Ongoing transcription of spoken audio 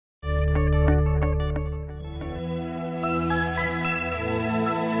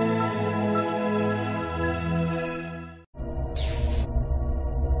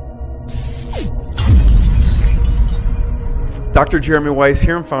Dr. Jeremy Weisz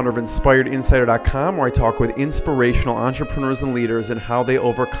here. I'm founder of InspiredInsider.com, where I talk with inspirational entrepreneurs and leaders and how they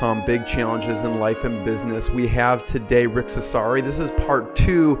overcome big challenges in life and business. We have today Rick Cesari. This is part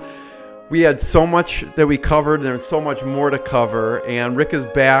 2. We had so much that we covered, and there's so much more to cover, and Rick is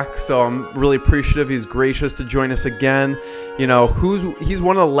back, so I'm really appreciative. He's gracious to join us again. You know, he's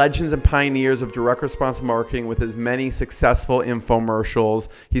one of the legends and pioneers of direct response marketing with his many successful infomercials.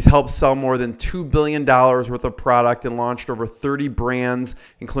 He's helped sell more than $2 billion worth of product and launched over 30 brands,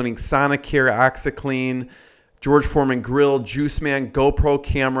 including Sonicare, OxyClean, George Foreman Grill, Juice Man, GoPro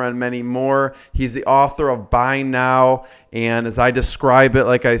camera, and many more. He's the author of Buy Now, and as I describe it,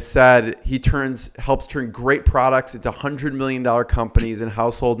 like I said, he helps turn great products into $100 million companies and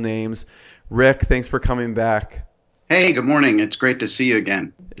household names. Rick, thanks for coming back. Hey, good morning. It's great to see you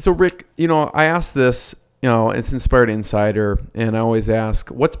again. So Rick, you know, I asked this, you know, it's Inspired Insider, and I always ask,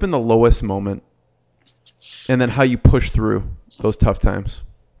 what's been the lowest moment, and then how you push through those tough times?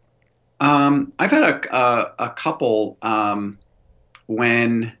 I've had a couple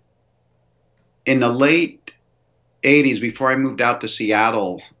when in the late 80s, before I moved out to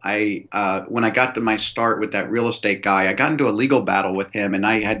Seattle, when I got to my start with that real estate guy, I got into a legal battle with him, and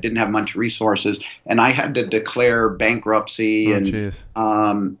I didn't have much resources, and I had to declare bankruptcy. When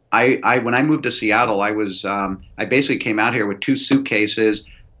I moved to Seattle, I basically came out here with 2 suitcases.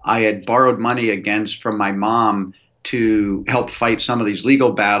 I had borrowed money from my mom to help fight some of these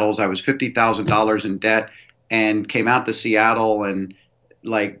legal battles. I was $50,000 in debt and came out to Seattle and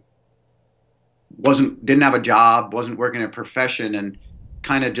didn't have a job, wasn't working a profession, and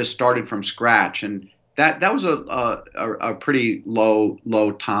kind of just started from scratch. And that was a pretty low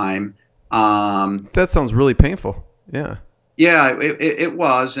time. That sounds really painful. Yeah. Yeah, it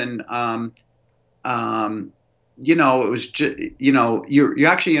was. And you know, it was just, you know, you're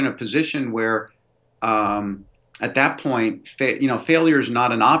actually in a position where at that point, failure is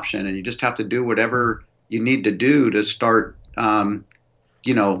not an option, and you just have to do whatever you need to do to start,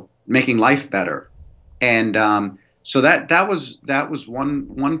 you know, making life better. And so that was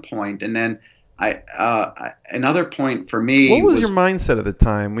one point, and then another point for me. What was your mindset at the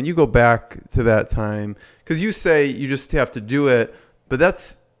time when you go back to that time? Because you say you just have to do it, but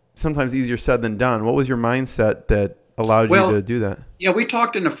that's sometimes easier said than done. What was your mindset that allowed you to do that? Yeah, we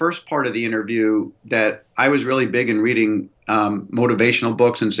talked in the first part of the interview that I was really big in reading motivational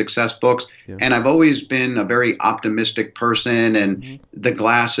books and success books. Yeah. And I've always been a very optimistic person, and the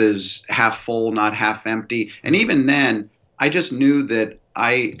glass is half full, not half empty. And even then, I just knew that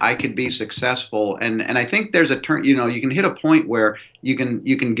I could be successful. And I think there's a turn, you know, you can hit a point where you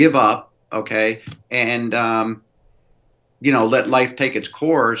can give up, okay, and you know, let life take its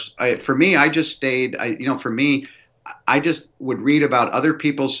course. For me, I just stayed, I just would read about other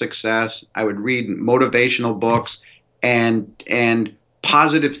people's success. I would read motivational books, and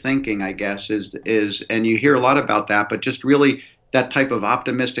positive thinking, I guess, is, and you hear a lot about that, but just really that type of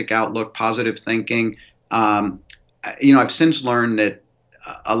optimistic outlook, positive thinking. You know, I've since learned that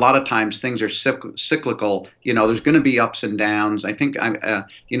a lot of times things are cyclical. You know, there's going to be ups and downs. I think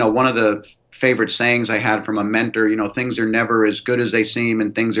you know, one of the favorite sayings I had from a mentor, you know, things are never as good as they seem,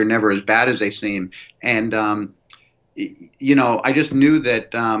 and things are never as bad as they seem. And you know, I just knew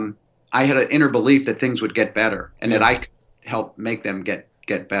that I had an inner belief that things would get better, and that I could help make them get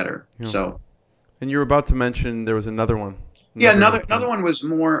better. Yeah. So, and you were about to mention there was another one. Another one was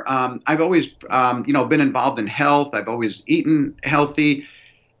more. I've always you know, been involved in health. I've always eaten healthy,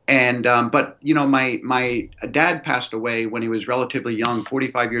 and but you know, my dad passed away when he was relatively young,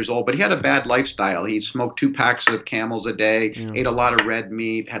 45 years old. But he had a bad lifestyle. He smoked 2 packs of Camels a day, ate a lot of red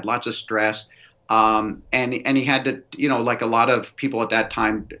meat, had lots of stress. And he had to, you know, like a lot of people at that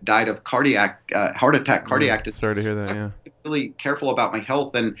time, died of heart attack, cardiac disease. Sorry to hear that. Yeah. Really careful about my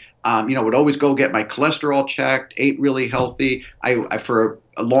health, and you know, would always go get my cholesterol checked. Ate really healthy. I for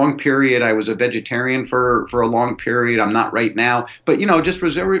a long period, I was a vegetarian for a long period. I'm not right now, but you know, just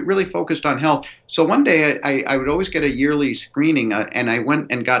was really focused on health. So one day, I would always get a yearly screening, and I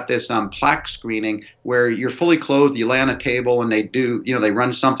went and got this plaque screening where you're fully clothed, you lay on a table, and they do, you know, they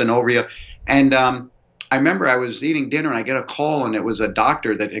run something over you. And I remember I was eating dinner, and I get a call, and it was a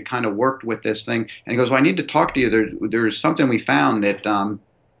doctor that had kind of worked with this thing. And he goes, "Well, I need to talk to you. There's something we found that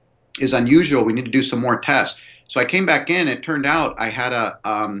is unusual. We need to do some more tests." So I came back in. It turned out I had a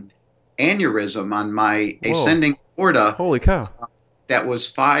aneurysm on my ascending aorta. Holy cow. That was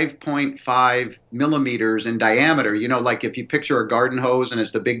 5.5 millimeters in diameter. You know, like if you picture a garden hose and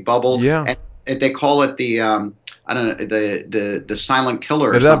it's the big bubble. Yeah. And they call it the I don't know, the silent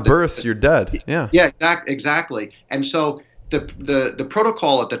killer. If that bursts, you're dead. Yeah. Yeah, exactly. And so the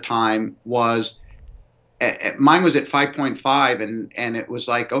protocol at the time was mine was at 5.5, and it was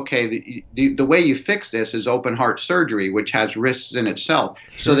like, okay, the way you fix this is open heart surgery, which has risks in itself.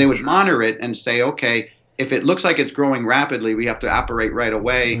 So they would monitor it and say, okay, if it looks like it's growing rapidly, we have to operate right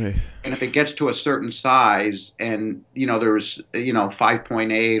away. Right. And if it gets to a certain size, and there's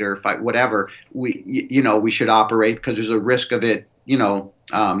 5.8 or 5, whatever, we should operate because there's a risk of it,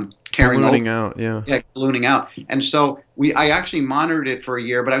 tearing Ballooning out, yeah, ballooning out. And so I actually monitored it for a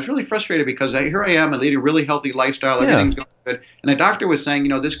year, but I was really frustrated because here I am, I lead a really healthy lifestyle, everything's going good, and the doctor was saying,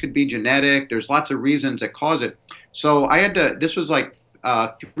 this could be genetic. There's lots of reasons that cause it. So I had to. This was like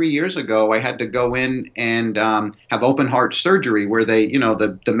 3 years ago. I had to go in and have open heart surgery, where they,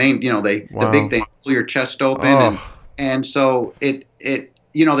 the main, the big thing, pull your chest open, and so it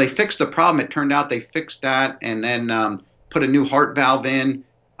they fixed the problem. It turned out they fixed that, and then put a new heart valve in.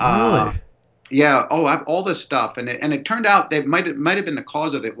 Really? Yeah. Oh, all this stuff, and it turned out that might have been the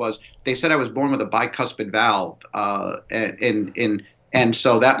cause of it was they said I was born with a bicuspid valve, and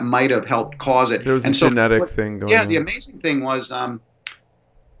so that might have helped cause it. There was a genetic thing going on. Yeah. The amazing thing was,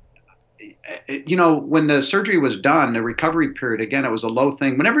 when the surgery was done, the recovery period, again, it was a low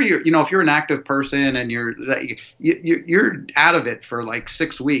thing. Whenever if you're an active person and you're out of it for like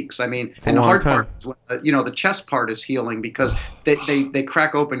 6 weeks. I mean, and the hard part is when, the chest part is healing because they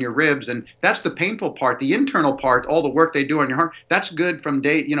crack open your ribs, and that's the painful part. The internal part, all the work they do on your heart, that's good from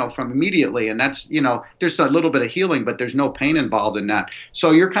from immediately, and that's there's a little bit of healing, but there's no pain involved in that.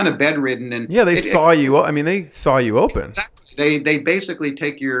 So you're kind of bedridden, and yeah, they saw you open. Exactly. They basically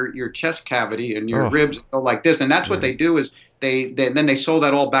take your chest cavity and your ribs and go like this, and that's what they do is then they sew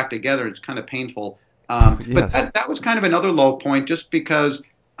that all back together. It's kind of painful, but that was kind of another low point, just because.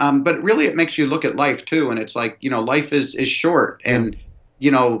 But really, it makes you look at life too, and it's like life is short, and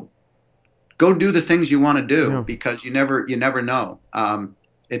go do the things you want to do because you never know.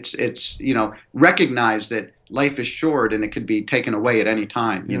 It's recognize that life is short and it could be taken away at any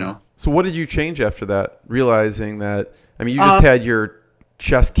time. So what did you change after that? Realizing that. I mean, you just had your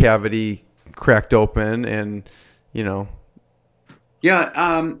chest cavity cracked open, and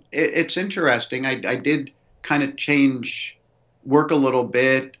Yeah, it's interesting. I did kind of change work a little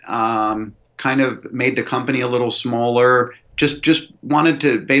bit. Kind of made the company a little smaller. Just wanted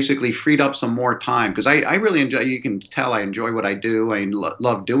to basically freed up some more time because I really enjoy. You can tell I enjoy what I do. I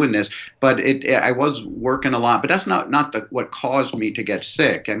love doing this, but I was working a lot. But that's not what caused me to get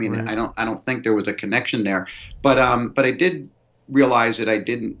sick. I mean, right. I don't think there was a connection there. But I did realize that I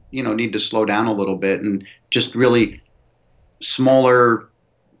didn't need to slow down a little bit and just really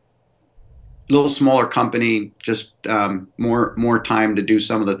little smaller company, just more time to do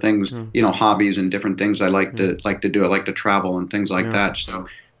some of the things, hobbies and different things I like to do. I like to travel and things like that. So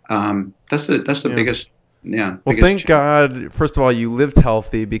that's the biggest. Yeah. Well, thank God. First of all, you lived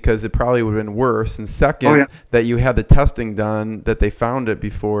healthy because it probably would have been worse. And second, that you had the testing done, that they found it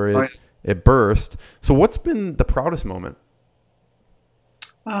before it burst. So what's been the proudest moment?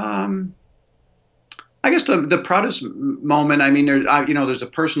 I guess the proudest moment. I mean, there's a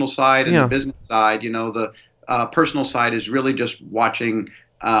personal side and a business side. The personal side is really just watching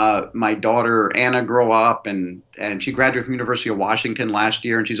my daughter Anna grow up, and she graduated from University of Washington last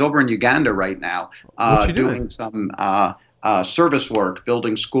year, and she's over in Uganda right now, doing some service work,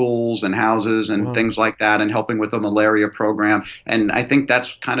 building schools and houses and things like that, and helping with the malaria program. And I think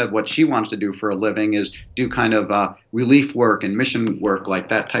that's kind of what she wants to do for a living, is do kind of relief work and mission work, like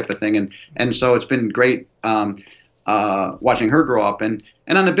that type of thing. And so it's been great watching her grow up. And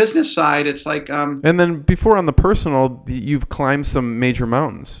on the business side, it's like and then before, on the personal, you've climbed some major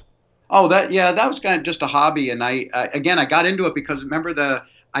mountains. Oh, that was kind of just a hobby. And I got into it because remember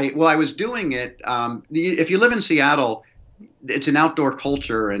I was doing it. If you live in Seattle, it's an outdoor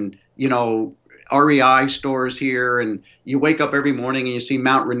culture, and REI stores here, and you wake up every morning and you see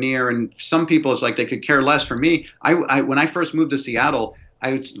Mount Rainier, and some people, it's like they could care less. For me, when I first moved to Seattle,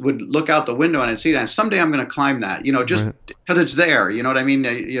 I would look out the window and I'd see that. Someday I'm going to climb that, just because it's there. You know what I mean?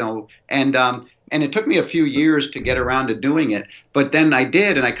 And it took me a few years to get around to doing it, but then I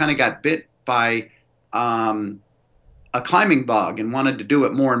did, and I kind of got bit by a climbing bug and wanted to do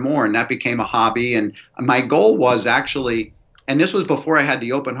it more and more, and that became a hobby. And my goal was actually, and this was before I had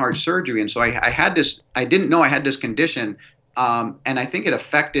the open heart surgery, and so I had this. I didn't know I had this condition, and I think it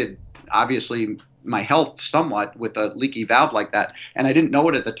affected, obviously, my health somewhat with a leaky valve like that, and I didn't know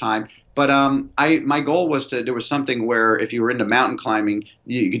it at the time. But my goal was there was something where if you were into mountain climbing,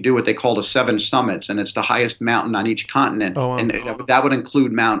 you could do what they call the 7 summits, and it's the highest mountain on each continent, and that would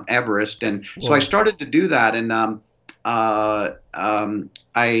include Mount Everest. And so I started to do that, and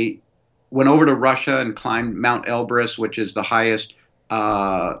I went over to Russia and climbed Mount Elbrus, which is the highest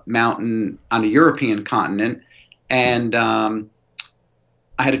mountain on the European continent, and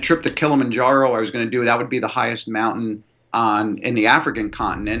I had a trip to Kilimanjaro I was going to do. That would be the highest mountain in the African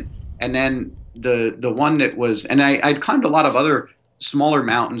continent, and then the one that was, and I'd climbed a lot of other smaller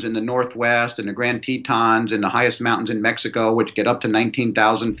mountains in the Northwest and the Grand Tetons and the highest mountains in Mexico, which get up to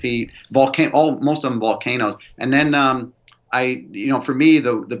 19,000 feet. Most of them volcanoes. And then for me,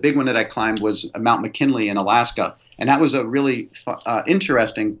 the big one that I climbed was Mount McKinley in Alaska, and that was a really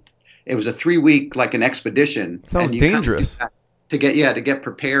interesting. It was a 3-week like an expedition. Sounds dangerous. To get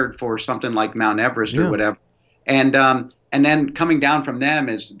prepared for something like Mount Everest or whatever, and then coming down from them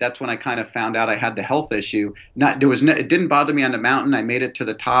that's when I kind of found out I had the health issue. It didn't bother me on the mountain. I made it to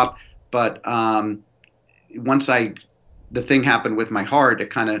the top, but once the thing happened with my heart, it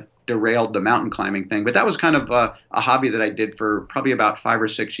kind of derailed the mountain climbing thing. But that was kind of a hobby that I did for probably about 5 or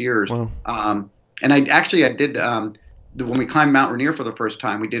 6 years. Wow. And I did. When we climbed Mount Rainier for the first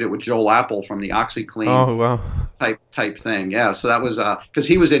time, we did it with Joel Apple from the OxyClean. Oh, wow. type thing. Yeah. So that was because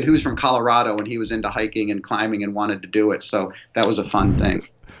he was from Colorado and he was into hiking and climbing and wanted to do it. So that was a fun thing.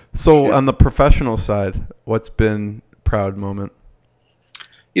 So on the professional side, what's been a proud moment?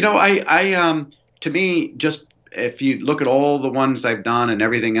 To me, just if you look at all the ones I've done and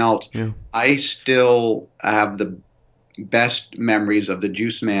everything else, I still have the best memories of the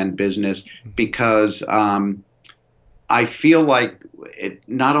Juice Man business because I feel like it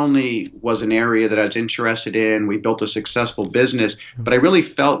not only was an area that I was interested in, we built a successful business, but I really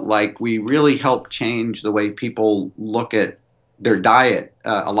felt like we really helped change the way people look at their diet.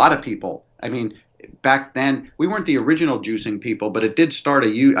 A lot of people, I mean, back then, we weren't the original juicing people, but it did start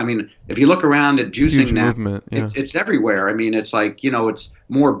if you look around at juicing huge now, movement, it's everywhere. I mean, it's like, it's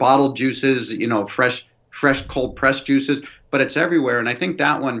more bottled juices, fresh cold pressed juices, but it's everywhere. And I think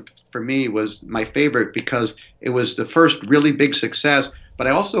that one for me was my favorite because it was the first really big success, but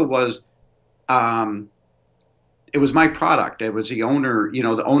I also was, it was my product. It was the owner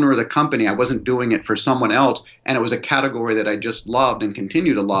of the company. I wasn't doing it for someone else. And it was a category that I just loved and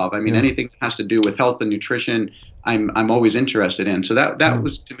continue to love. I mean, anything that has to do with health and nutrition, I'm always interested in. So that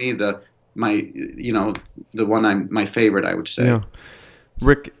was to me my favorite, I would say. Yeah.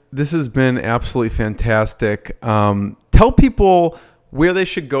 Rick, this has been absolutely fantastic. Tell people where they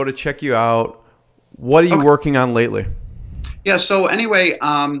should go to check you out. What are you working on lately? Yeah. So anyway,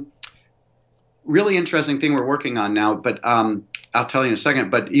 really interesting thing we're working on now, but I'll tell you in a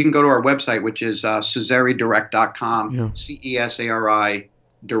second. But you can go to our website, which is CesariDirect.com, CESARI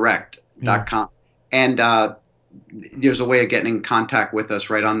Direct.com, and there's a way of getting in contact with us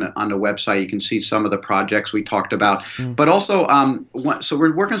right on the website. You can see some of the projects we talked about, but also so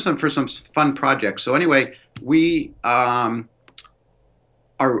we're working for some fun projects. So anyway, we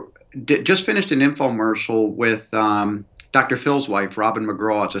just finished an infomercial with Dr. Phil's wife, Robin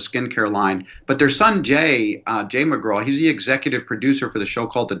McGraw. It's a skincare line. But their son, Jay McGraw, he's the executive producer for the show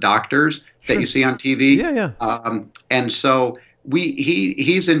called The Doctors that you see on TV. Yeah. And so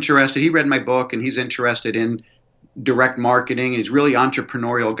he's interested. He read my book, and he's interested in direct marketing. He's a really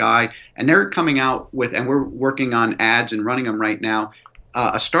entrepreneurial guy. And they're coming out with, and we're working on ads and running them right now,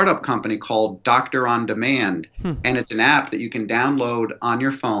 a startup company called Doctor on Demand. And it's an app that you can download on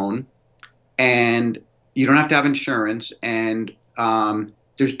your phone, and you don't have to have insurance, and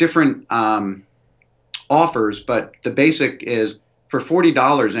there's different offers, but the basic is for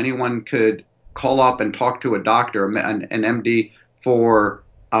 $40, anyone could call up and talk to a doctor, an MD, for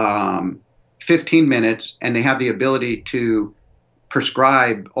 15 minutes, and they have the ability to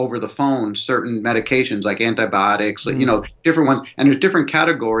prescribe over the phone certain medications like antibiotics, different ones, and there's different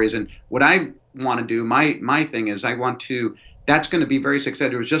categories. And what I want to do, my thing is that's going to be very successful.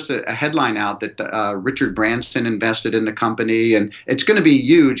 There was just a headline out that Richard Branson invested in the company, and it's going to be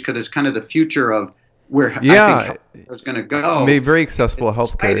huge because it's kind of the future of where I think healthcare is going to go. Be very accessible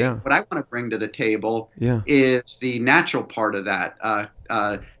healthcare. Yeah. What I want to bring to the table is the natural part of that.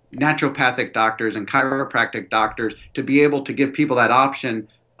 Naturopathic doctors and chiropractic doctors to be able to give people that option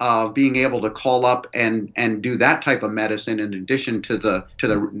of being able to call up and do that type of medicine in addition to the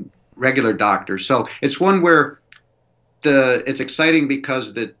regular doctors. So it's one where it's exciting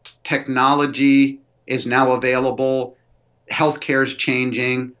because the technology is now available. Healthcare is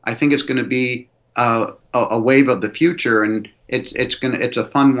changing. I think it's going to be a wave of the future, and it's a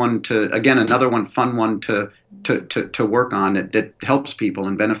fun one another fun one to work on that helps people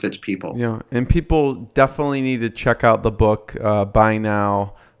and benefits people. Yeah, and people definitely need to check out the book Buy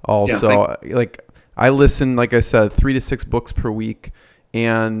Now. Also, I listen, like I said, 3 to 6 books per week,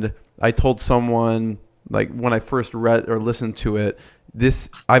 and I told someone like when I first read or listened to it.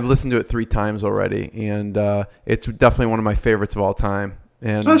 I've listened to it 3 times already, and it's definitely one of my favorites of all time.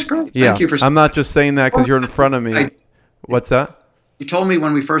 And that's great. Yeah, Thank you for. I'm not just saying that because you're in front of me. What's that? You told me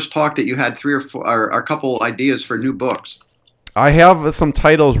when we first talked that you had 3 or 4 or a couple ideas for new books. I have some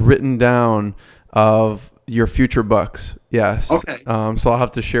titles written down of your future books. Yes. Okay. So I'll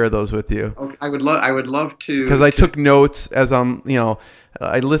have to share those with you. Okay. I would love to. Because I took notes as I'm,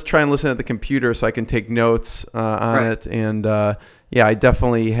 I try and listen at the computer so I can take notes on it. And yeah, I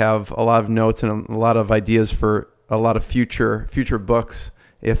definitely have a lot of notes and a lot of ideas for a lot of future books,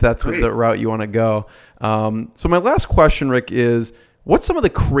 if that's the route you want to go. So my last question, Rick, is what's some of the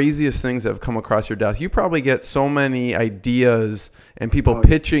craziest things that have come across your desk? You probably get so many ideas and people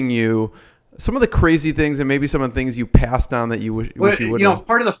pitching you. Some of the crazy things and maybe some of the things you passed on that you wish you would have.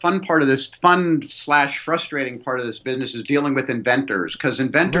 Part of the fun/frustrating part of this business is dealing with inventors, because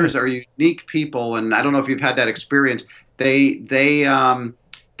inventors are unique people, and I don't know if you've had that experience. They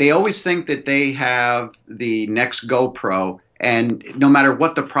always think that they have the next GoPro, and no matter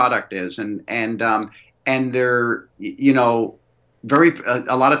what the product is, and they're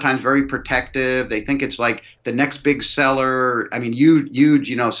a lot of times very protective. They think it's like the next big seller. I mean,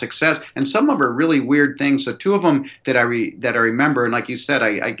 huge, success. And some of them are really weird things. So 2 of them that I remember, and like you said,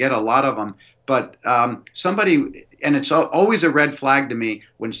 I get a lot of them. But somebody, and it's always a red flag to me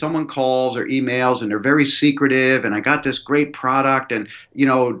when someone calls or emails and they're very secretive, and I got this great product, and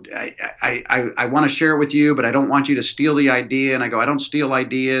I want to share it with you, but I don't want you to steal the idea. And I go, I don't steal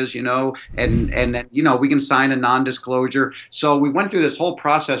ideas, and then we can sign a non-disclosure. So we went through this whole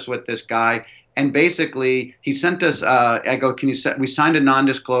process with this guy. And basically, he sent us. I go, we signed a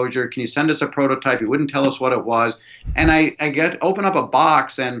non-disclosure. Can you send us a prototype? He wouldn't tell us what it was. And I open up a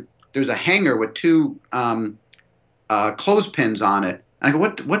box, and there's a hanger with 2 clothespins on it. And I go,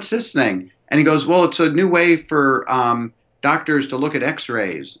 what's this thing? And he goes, well, it's a new way for doctors to look at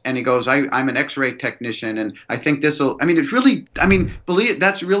X-rays. And he goes, I'm an X-ray technician, and I think this will. I mean, it's really. I mean, believe it,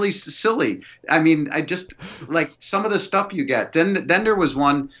 that's really silly. I mean, I just like some of the stuff you get. Then there was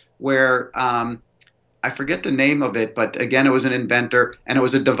one where I forget the name of it, but again, it was an inventor, and it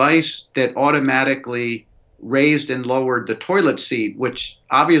was a device that automatically raised and lowered the toilet seat, which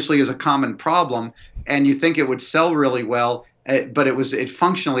obviously is a common problem, and you think it would sell really well, but it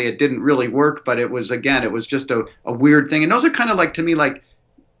functionally it didn't really work. But it was just a weird thing. And those are kind of like, to me, like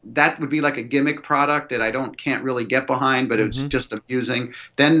that would be like a gimmick product that I can't really get behind, but it's just amusing.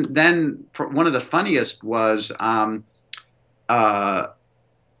 Then one of the funniest was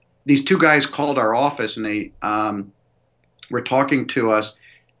these 2 guys called our office, and they were talking to us,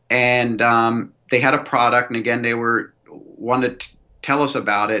 and they had a product, and again, they wanted to tell us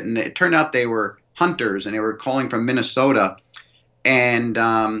about it, and it turned out they were hunters, and they were calling from Minnesota, and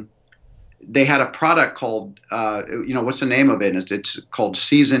they had a product called, what's the name of it? It's called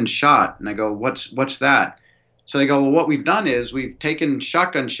Seasoned Shot, and I go, what's that? So they go, well, what we've done is we've taken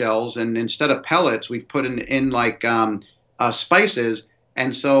shotgun shells, and instead of pellets, we've put in like spices.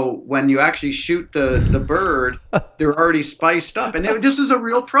 And so when you actually shoot the bird, they're already spiced up, and this is a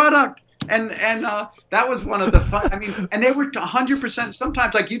real product. And that was one of the fun. I mean, and they were 100%.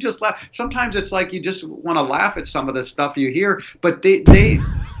 Sometimes, like, you just laugh. Sometimes it's like you just want to laugh at some of the stuff you hear. But they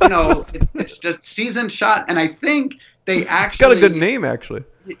it's just Seasoned Shot, and I think they actually. It's got a good name, actually.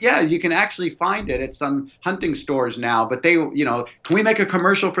 Yeah, you can actually find it at some hunting stores now. But they, can we make a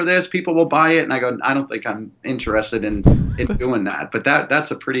commercial for this? People will buy it, and I go, I don't think I'm interested in doing that. But that's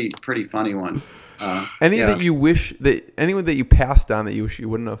a pretty funny one. That you wish that anyone that you passed on that you wish you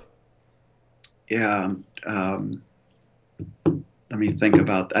wouldn't have. Yeah, let me think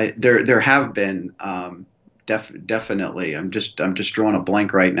about. There have been definitely. I'm just drawing a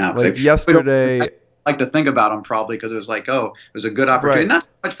blank right now. Like yesterday, I like to think about them probably because it was like, oh, it was a good opportunity. Right. Not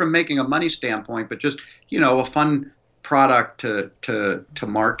so much from making a money standpoint, but just a fun product to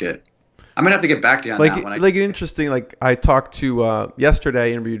market. I'm gonna have to get back to you on that one. Interesting. Like I talked to yesterday.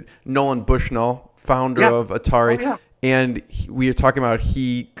 I interviewed Nolan Bushnell, founder of Atari. Oh, yeah. And we were talking about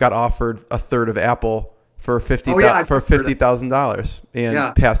he got offered a third of Apple for $50,000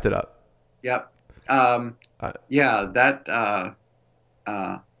 and passed it up. Yep. And I've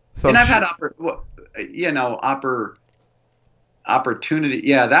had opportunity.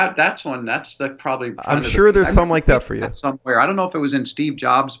 Yeah, that's one. That's probably. I'm sure there's some like that for you somewhere. I don't know if it was in Steve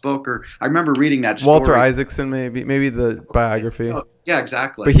Jobs' book or I remember reading that story. Walter Isaacson, maybe the biography. Oh, yeah,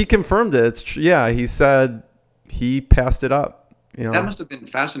 exactly. But he confirmed it. He said. He passed it up. That must have been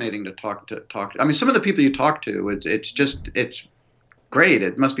fascinating to talk to. I mean, some of the people you talk to, it's great.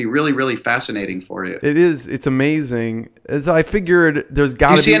 It must be really, really fascinating for you. It is. It's amazing. As I figured, there's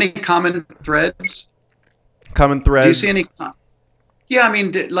got to be. Do you see any common threads? Common threads? Do you see any? Yeah, I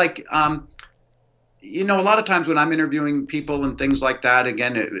mean, a lot of times when I'm interviewing people and things like that,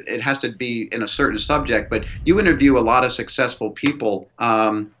 again, it has to be in a certain subject, but you interview a lot of successful people.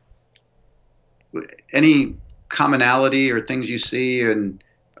 Any commonality or things you see,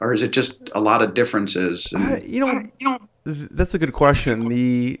 or is it just a lot of differences? That's a good question.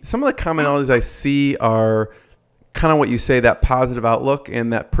 Some of the commonalities I see are kind of what you say, that positive outlook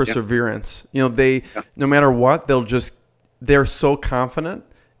and that perseverance. No matter what, they're so confident.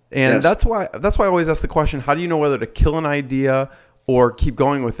 And that's why I always ask the question, how do you know whether to kill an idea or keep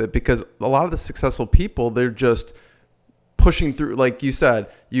going with it? Because a lot of the successful people, they're just pushing through. Like you said,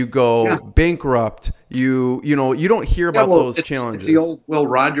 you go bankrupt. You don't hear about those challenges. It's the old Will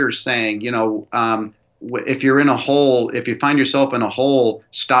Rogers saying, if you're in a hole, if you find yourself in a hole,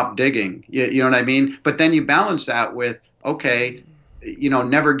 stop digging. You know what I mean? But then you balance that with, okay,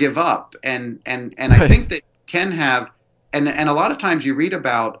 never give up. And I think that can have, and a lot of times you read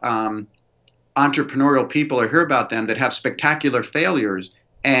about entrepreneurial people or hear about them that have spectacular failures,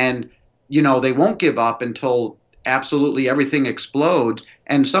 and they won't give up until absolutely everything explodes.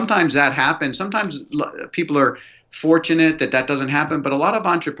 And sometimes that happens. Sometimes people are fortunate that doesn't happen, but a lot of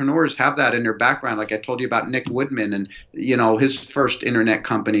entrepreneurs have that in their background. Like I told you about Nick Woodman, and his first internet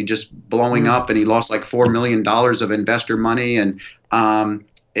company just blowing up, and he lost like $4 million of investor money. And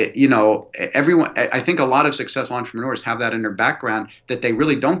everyone, I think a lot of successful entrepreneurs have that in their background, that they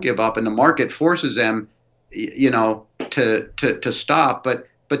really don't give up, and the market forces them, to stop.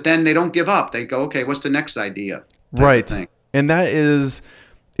 But then they don't give up. They go, okay, what's the next idea? Right. And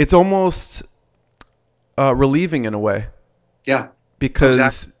it's almost relieving in a way. Yeah. Because,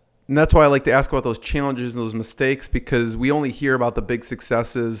 exactly. And that's why I like to ask about those challenges and those mistakes, because we only hear about the big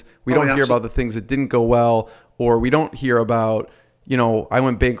successes. We don't hear about the things that didn't go well, or we don't hear about, I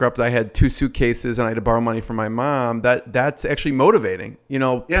went bankrupt. I had 2 suitcases and I had to borrow money from my mom. That's actually motivating.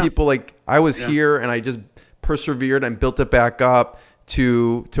 People like, I was here and I just persevered and built it back up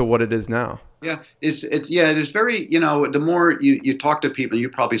to what it is now. Yeah, it's very, the more you talk to people, you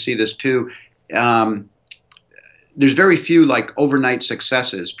probably see this too. There's very few like overnight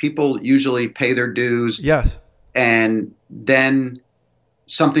successes. People usually pay their dues. Yes. And then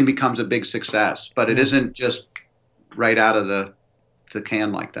something becomes a big success, but it isn't just right out of the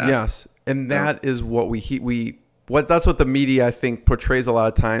can like that. Yes. And that is what that's what the media, I think, portrays a lot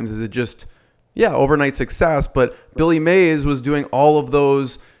of times, is it just, overnight success. But Billy Mays was doing all of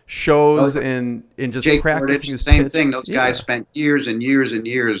those shows and just Jake practicing Portage, his same pitch. thing. Those guys spent years and years and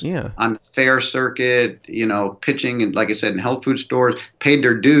years on the fair circuit, pitching, and like I said, in health food stores, paid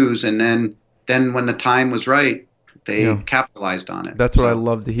their dues, and then when the time was right, they capitalized on it. That's what I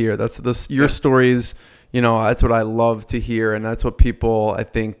love to hear. Your stories, that's what I love to hear, and that's what people, I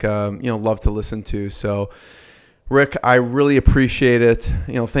think, love to listen to. So, Rick, I really appreciate it.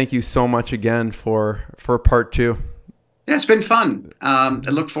 Thank you so much again for part 2. Yeah, it's been fun. I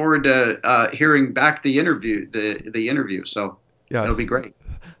look forward to hearing back the interview. The interview. So that'll be great.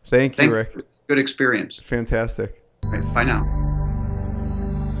 Thank you, Rick. Good experience. Fantastic. All right, bye now.